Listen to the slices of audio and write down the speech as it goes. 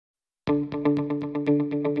And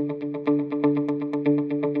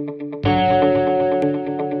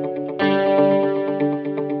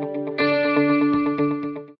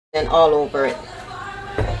all over it.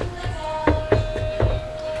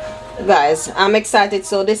 Guys, I'm excited.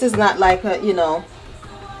 So this is not like a, you know,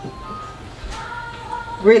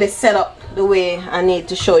 really set up the way I need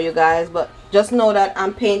to show you guys, but just know that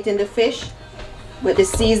I'm painting the fish with the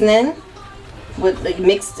seasoning, with the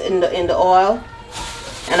mixed in the oil,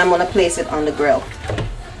 and I'm gonna place it on the grill.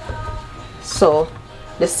 So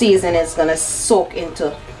the seasoning is gonna soak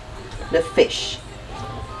into the fish.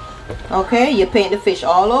 Okay, you paint the fish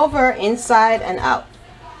all over, inside and out.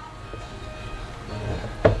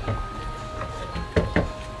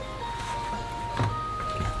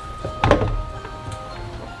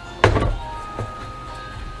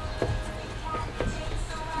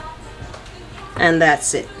 And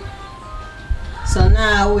that's it. So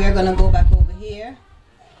now we're gonna go back over here,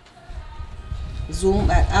 zoom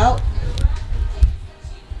back out,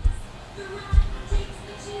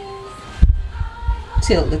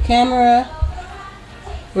 tilt the camera.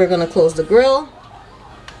 We're gonna close the grill.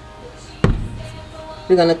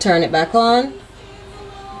 We're gonna turn it back on,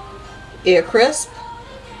 air crisp.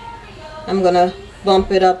 I'm gonna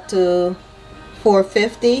bump it up to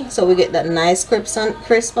 450 so we get that nice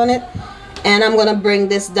crisp on it. And I'm gonna bring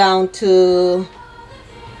this down to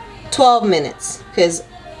 12 minutes because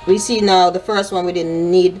we see now the first one we didn't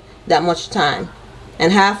need that much time,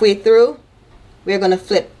 and halfway through we're gonna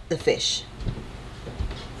flip the fish.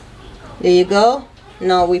 There you go.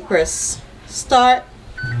 Now we press start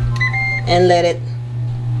and let it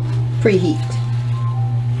preheat.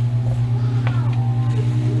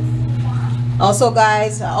 Also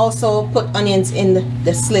guys, I also put onions in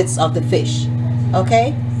the slits of the fish.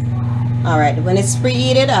 Okay. All right, when it's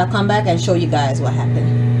preheated, I'll come back and show you guys what happened.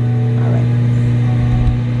 All right.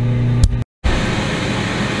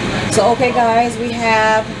 So, okay guys, we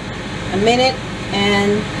have a minute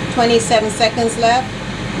and 27 seconds left.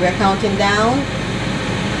 We're counting down,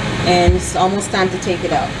 and it's almost time to take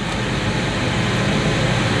it out.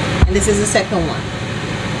 And this is the second one.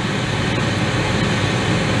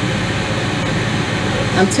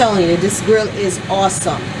 I'm telling you, this grill is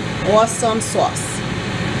awesome. Awesome sauce.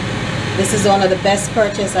 This is one of the best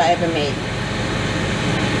purchases I ever made.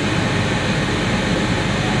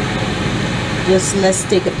 Just let's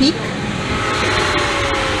take a peek.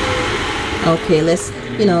 Okay, let's,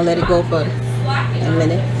 you know, let it go for a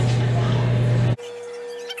minute.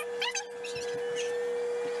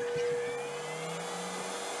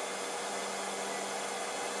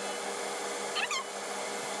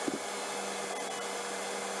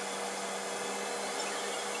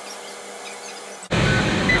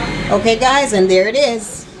 Okay guys, and there it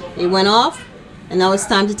is. It went off, and now it's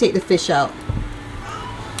time to take the fish out.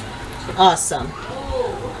 Awesome.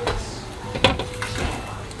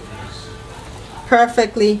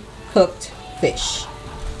 Perfectly cooked fish.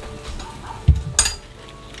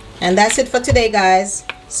 And that's it for today guys.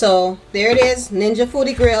 So there it is, Ninja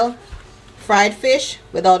Foodi Grill, fried fish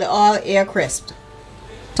without the oil, air crisped.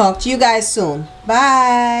 Talk to you guys soon.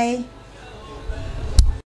 Bye.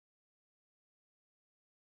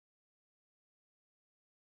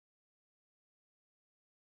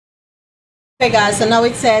 Okay guys, so now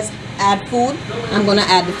it says add food. I'm gonna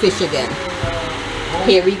add the fish again.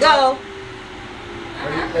 Here we go.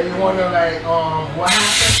 You wonder like what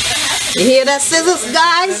happened? You hear that scissors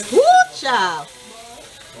guys? Woo child.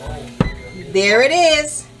 There it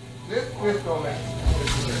is.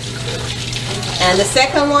 And the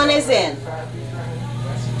second one is in.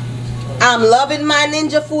 I'm loving my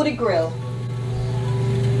Ninja Foodi Grill.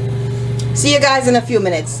 See you guys in a few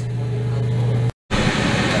minutes.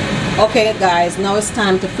 Okay guys, now it's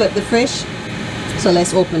time to flip the fish. So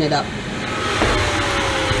let's open it up.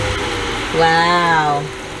 Wow.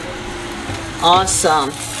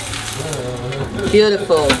 Awesome.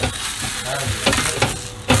 Beautiful.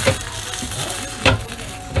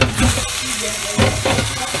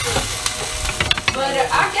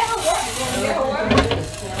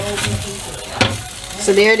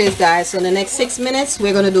 So there it is guys. So in the next 6 minutes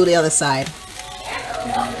we're going to do the other side.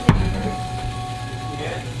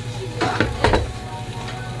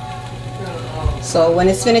 So when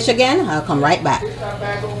it's finished again, I'll come right back.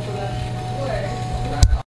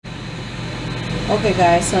 Okay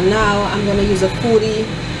guys, so now I'm going to use a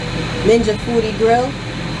Ninja Foodi Grill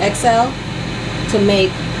XL to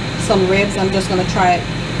make some ribs. I'm just going to try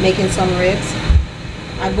making some ribs.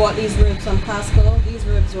 I bought these ribs from Costco. These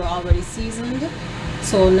ribs were already seasoned.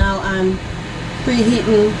 So now I'm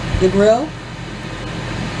preheating the grill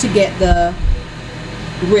to get the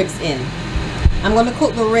ribs in. I'm going to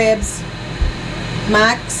cook the ribs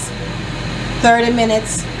max 30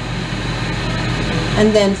 minutes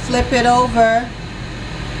and then flip it over,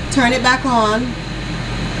 turn it back on,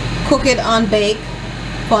 cook it on bake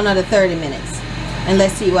for another 30 minutes, and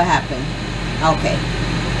let's see what happened. Okay,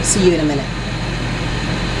 see you in a minute.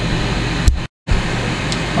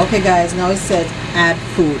 Okay guys, now it says add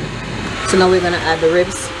food, so now we're going to add the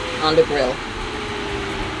ribs on the grill.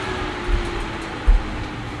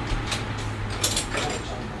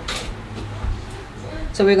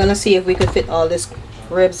 So we're going to see if we could fit all these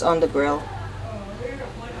ribs on the grill.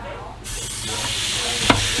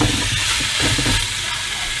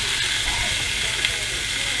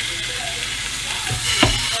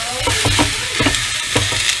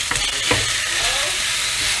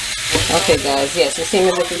 Okay guys, yes, it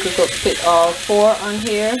seems as if we could fit all 4 on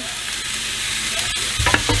here.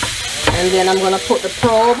 And then I'm going to put the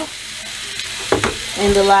probe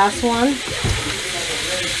in the last one.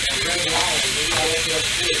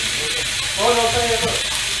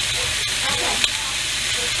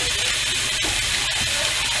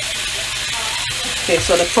 Okay,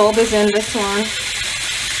 so the probe is in this one.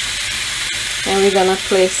 And we're going to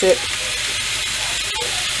place it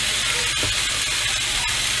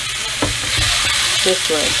this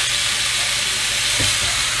way.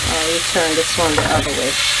 I'll turn this one the other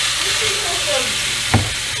way.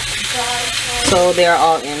 So they're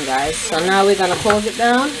all in, guys. So now we're going to close it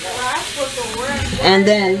down. And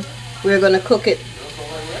then we're going to cook it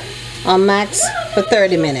on max for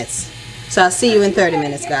 30 minutes. So I'll see you in 30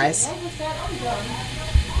 minutes, guys.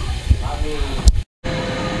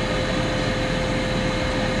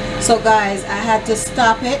 So guys, I had to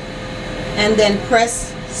stop it and then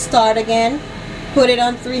press start again. Put it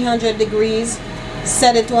on 300 degrees,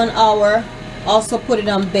 set it to an hour, also put it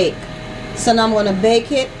on bake. So now I'm going to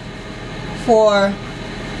bake it for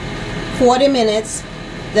 40 minutes,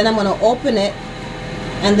 then I'm going to open it,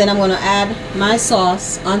 and then I'm going to add my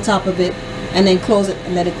sauce on top of it, and then close it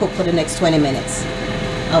and let it cook for the next 20 minutes.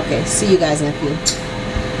 Okay, see you guys in a few.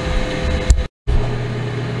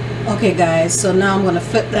 Okay guys, so now I'm going to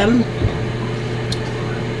flip them.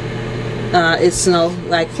 It's now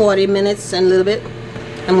like 40 minutes and a little bit.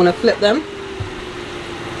 I'm going to flip them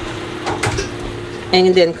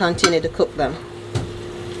and then continue to cook them.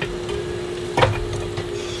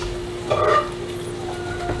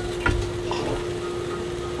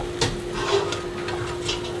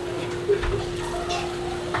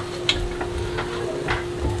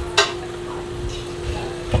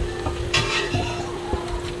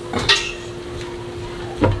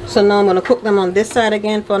 So now I'm going to cook them on this side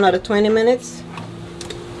again for another 20 minutes.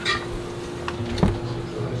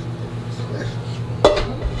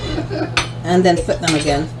 And then flip them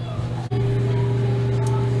again.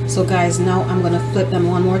 So guys, now I'm going to flip them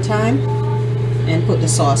one more time and put the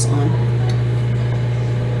sauce on.